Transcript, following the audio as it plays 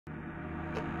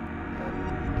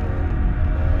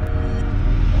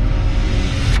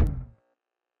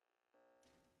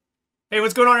Hey,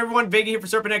 what's going on everyone? Vega here for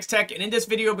SerpentX Tech, and in this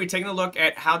video we'll be taking a look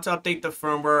at how to update the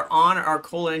firmware on our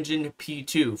ColEngine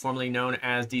P2, formerly known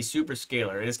as the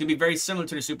Superscaler. And it's going to be very similar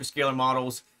to the Superscaler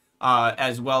models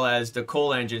as well as the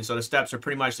ColEngine, so the steps are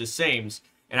pretty much the same.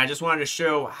 And I just wanted to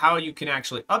show how you can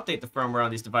actually update the firmware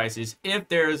on these devices if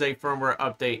there is a firmware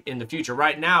update in the future.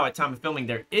 Right now, at time of filming,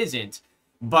 there isn't,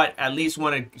 but at least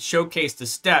want to showcase the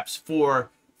steps for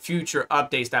future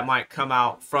updates that might come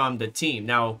out from the team.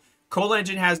 Now,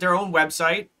 ColEngine has their own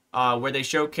website where they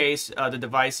showcase the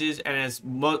devices, and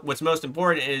what's most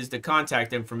important is the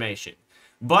contact information.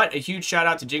 But a huge shout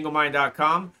out to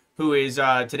JingleMine.com, who is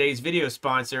today's video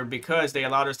sponsor, because they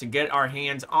allowed us to get our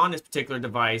hands on this particular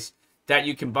device that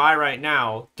you can buy right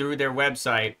now through their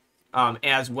website,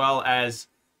 as well as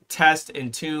test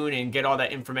and tune and get all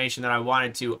that information that I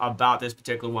wanted to about this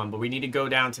particular one. But we need to go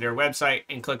down to their website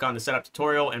and click on the setup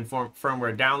tutorial and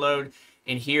firmware download.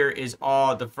 And here is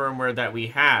all the firmware that we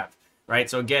have, right?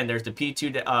 So again, there's the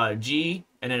P2G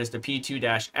and then it's the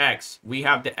P2-X. We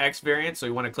have the X variant, so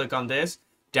you want to click on this,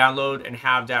 download, and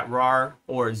have that RAR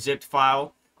or zipped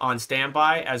file on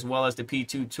standby, as well as the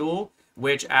P2 tool,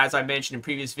 which, as I mentioned in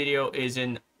previous video, is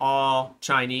in all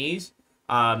Chinese.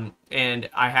 And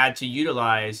I had to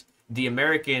utilize the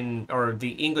American or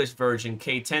the English version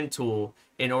K10 tool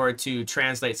in order to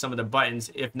translate some of the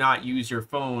buttons. If not, use your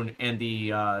phone and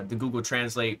the Google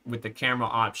Translate with the camera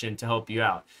option to help you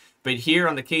out. But here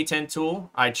on the K10 tool,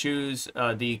 I choose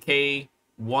the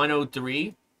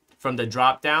K103 from the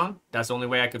drop down. That's the only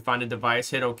way I could find the device.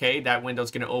 Hit OK. That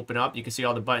window's going to open up. You can see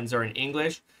all the buttons are in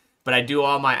English. But I do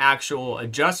all my actual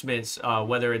adjustments,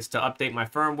 whether it's to update my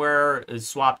firmware,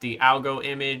 swap the algo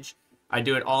image. I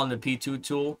do it all in the P2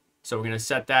 tool. So we're going to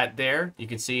set that there. You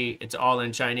can see it's all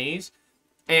in Chinese.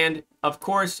 And of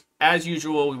course, as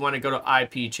usual, we want to go to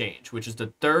IP change, which is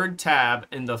the third tab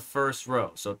in the first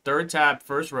row. So third tab,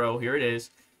 first row, here it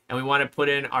is. And we want to put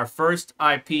in our first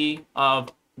IP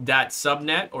of that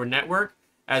subnet or network,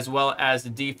 as well as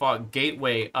the default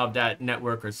gateway of that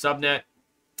network or subnet.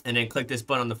 And then click this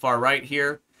button on the far right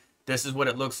here. This is what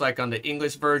it looks like on the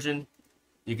English version.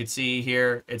 You can see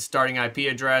here it's starting IP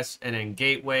address and then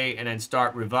gateway and then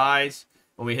start revise.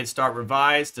 When we hit start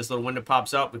revise, this little window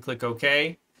pops up. We click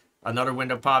OK. Another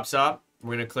window pops up.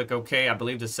 We're going to click OK. I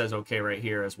believe this says OK right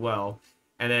here as well.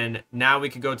 And then now we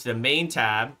can go to the main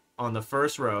tab on the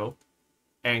first row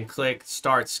and click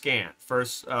start scan.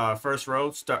 First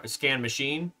row, start scan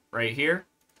machine right here.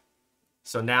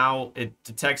 So now it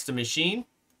detects the machine.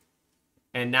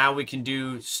 And now we can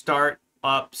do start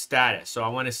up status. So I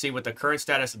want to see what the current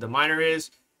status of the miner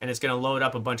is, and it's going to load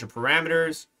up a bunch of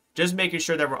parameters. Just making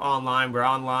sure that we're online. We're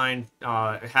online,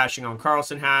 hashing on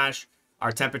Carlson hash.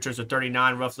 Our temperatures are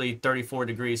 39, roughly 34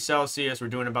 degrees Celsius. We're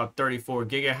doing about 34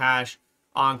 gigahash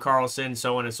on Carlson,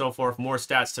 so on and so forth. More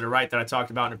stats to the right that I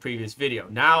talked about in a previous video.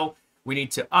 Now we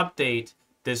need to update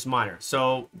this miner.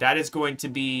 So that is going to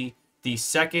be the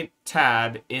second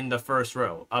tab in the first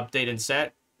row. Update and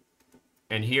set.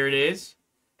 And here it is.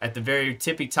 At the very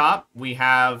tippy top, we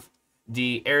have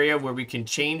the area where we can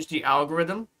change the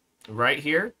algorithm right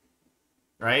here.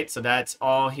 Right? So that's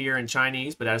all here in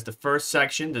Chinese, but that's the first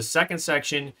section. The second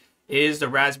section is the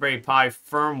Raspberry Pi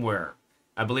firmware.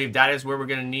 I believe that is where we're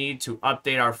going to need to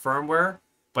update our firmware.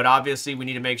 But obviously, we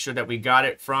need to make sure that we got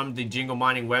it from the Jingle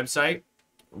Mining website,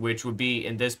 which would be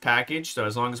in this package. So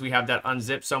as long as we have that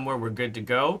unzipped somewhere, we're good to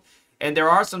go. And there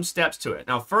are some steps to it.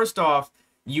 Now, first off,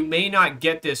 you may not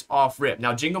get this off rip.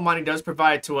 Now, Jingle Mining does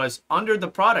provide it to us under the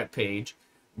product page,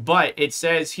 but it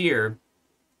says here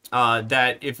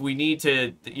that if we need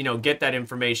to, get that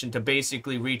information, to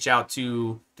basically reach out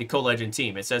to the ColEngine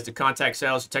team. It says to contact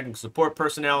sales or technical support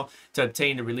personnel to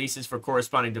obtain the releases for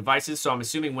corresponding devices. So I'm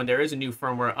assuming when there is a new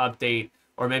firmware update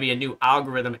or maybe a new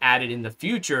algorithm added in the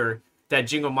future, that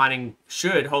Jingle Mining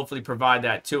should hopefully provide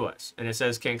that to us. And it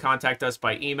says can contact us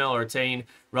by email or obtain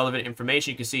relevant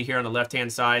information. You can see here on the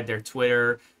left-hand side their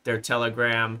Twitter, their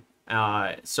Telegram,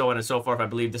 so on and so forth. I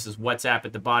believe this is WhatsApp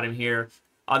at the bottom here.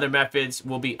 Other methods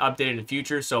will be updated in the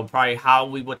future. So probably how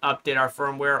we would update our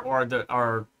firmware or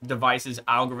our devices'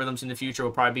 algorithms in the future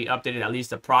will probably be updated. At least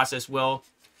the process will.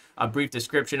 A brief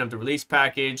description of the release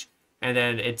package. And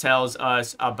then it tells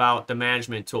us about the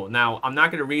management tool. Now, I'm not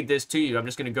going to read this to you. I'm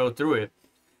just going to go through it.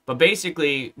 But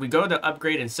basically, we go to the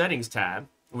Upgrade and Settings tab,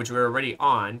 which we're already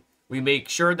on. We make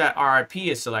sure that our IP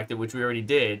is selected, which we already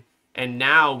did. And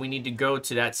now we need to go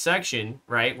to that section,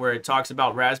 right, where it talks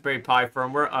about Raspberry Pi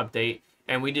firmware update.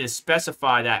 And we need to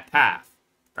specify that path,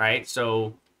 right?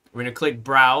 So we're going to click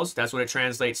Browse. That's what it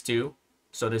translates to.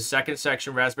 So the second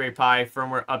section, Raspberry Pi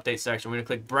firmware update section, we're going to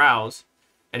click Browse.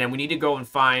 And then we need to go and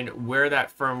find where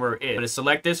that firmware is. I'm going to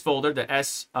select this folder, the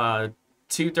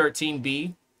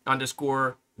 213B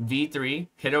underscore V3.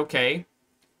 Hit OK.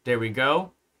 There we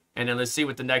go. And then let's see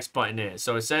what the next button is.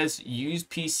 So it says use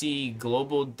PC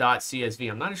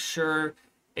global.csv. I'm not sure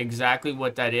exactly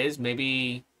what that is.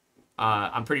 Maybe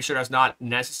I'm pretty sure that's not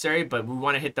necessary, but we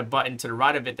want to hit the button to the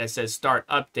right of it that says start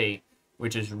update,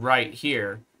 which is right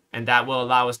here. And that will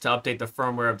allow us to update the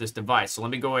firmware of this device. So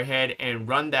let me go ahead and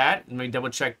run that. Let me double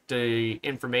check the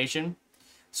information.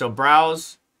 So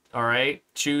browse, all right,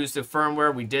 choose the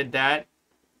firmware. We did that.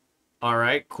 All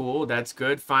right, cool, that's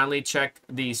good. Finally, check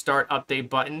the start update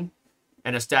button,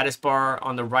 and a status bar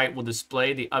on the right will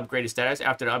display the upgraded status.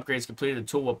 After the upgrade is completed, the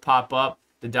tool will pop up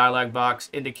the dialog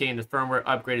box indicating the firmware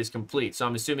upgrade is complete. So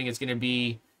I'm assuming it's going to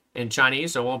be in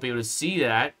Chinese, so I won't be able to see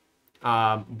that.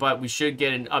 But we should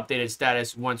get an updated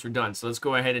status once we're done. So let's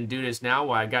go ahead and do this now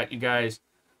while I got you guys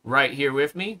right here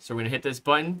with me. So we're going to hit this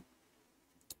button.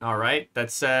 All right, that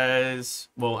says,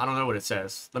 well, I don't know what it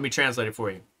says. Let me translate it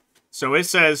for you. So it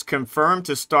says confirm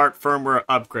to start firmware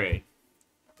upgrade.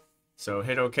 So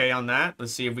hit OK on that.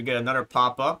 Let's see if we get another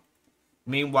pop-up.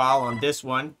 Meanwhile, on this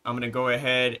one, I'm going to go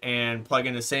ahead and plug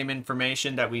in the same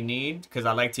information that we need, because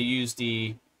I like to use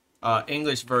the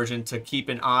English version to keep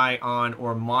an eye on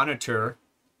or monitor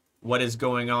what is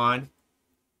going on.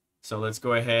 So let's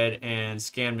go ahead and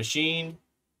scan machine.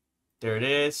 There it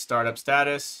is, startup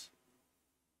status.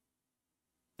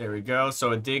 There we go.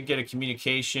 So it did get a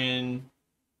communication.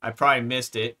 I probably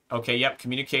missed it. Okay, yep,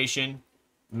 communication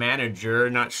manager.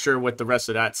 Not sure what the rest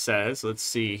of that says. Let's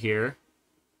see here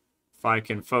if I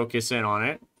can focus in on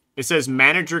it. It says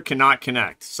manager cannot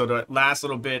connect. So the last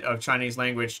little bit of Chinese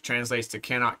language translates to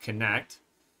cannot connect.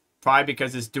 Probably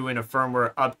because it's doing a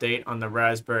firmware update on the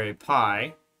Raspberry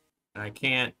Pi. And I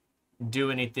can't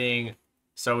do anything.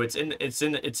 So it's in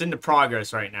the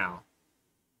progress right now.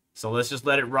 So let's just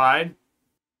let it ride.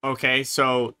 Okay,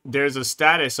 so there's a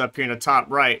status up here in the top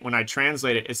right. When I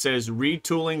translate it, it says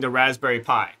retooling the Raspberry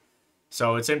Pi.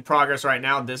 So it's in progress right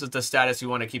now. This is the status you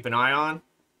want to keep an eye on.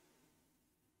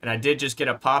 And I did just get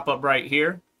a pop-up right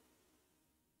here.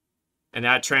 And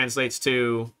that translates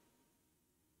to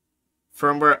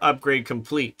firmware upgrade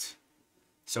complete.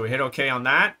 So we hit OK on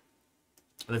that.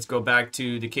 Let's go back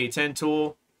to the K10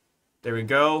 tool. There we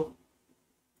go.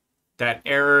 That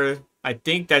error, I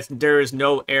think there is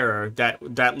no error.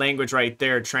 That language right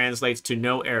there translates to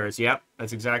no errors. Yep,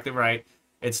 that's exactly right.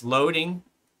 It's loading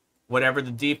whatever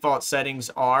the default settings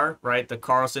are, right? The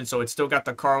Carlson, so it's still got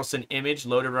the Carlson image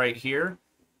loaded right here.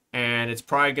 And it's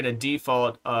probably going to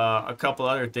default a couple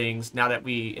other things now that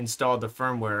we installed the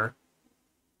firmware.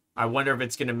 I wonder if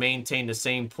it's going to maintain the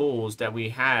same pools that we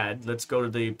had. Let's go to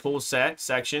the pool set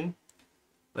section.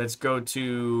 Let's go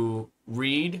to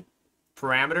read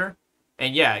parameter.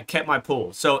 And yeah, it kept my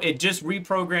pool. So it just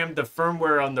reprogrammed the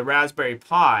firmware on the Raspberry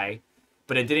Pi,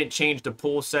 but it didn't change the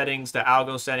pool settings, the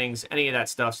algo settings, any of that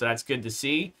stuff. So that's good to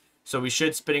see. So we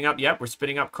should spinning up. Yep, we're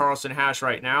spinning up Carlson hash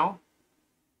right now.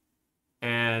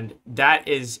 And that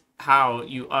is how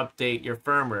you update your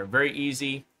firmware. Very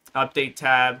easy. Update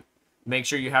tab. Make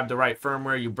sure you have the right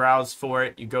firmware. You browse for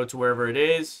it. You go to wherever it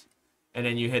is. And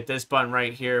then you hit this button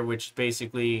right here, which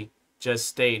basically just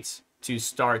states to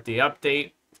start the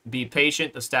update. Be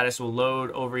patient. The status will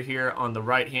load over here on the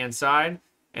right-hand side.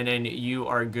 And then you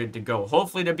are good to go.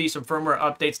 Hopefully there'll be some firmware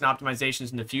updates and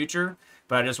optimizations in the future.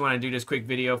 But I just want to do this quick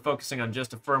video focusing on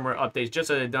just the firmware updates, just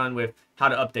as I've done with how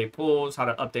to update pools, how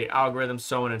to update algorithms,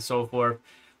 so on and so forth.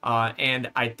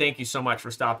 And I thank you so much for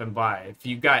stopping by. If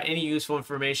you got any useful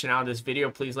information out of this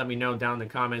video, please let me know down in the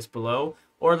comments below.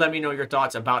 Or let me know your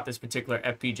thoughts about this particular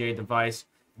FPGA device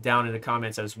down in the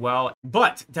comments as well.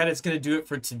 But that is going to do it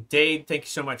for today. Thank you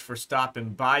so much for stopping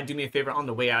by. Do me a favor on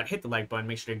the way out, hit the like button,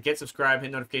 make sure to get subscribed,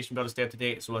 hit notification bell to stay up to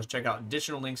date, as well as check out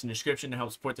additional links in the description to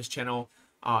help support this channel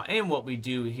and what we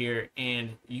do here.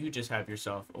 And you just have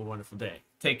yourself a wonderful day.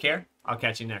 Take care. I'll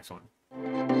catch you next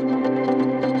one.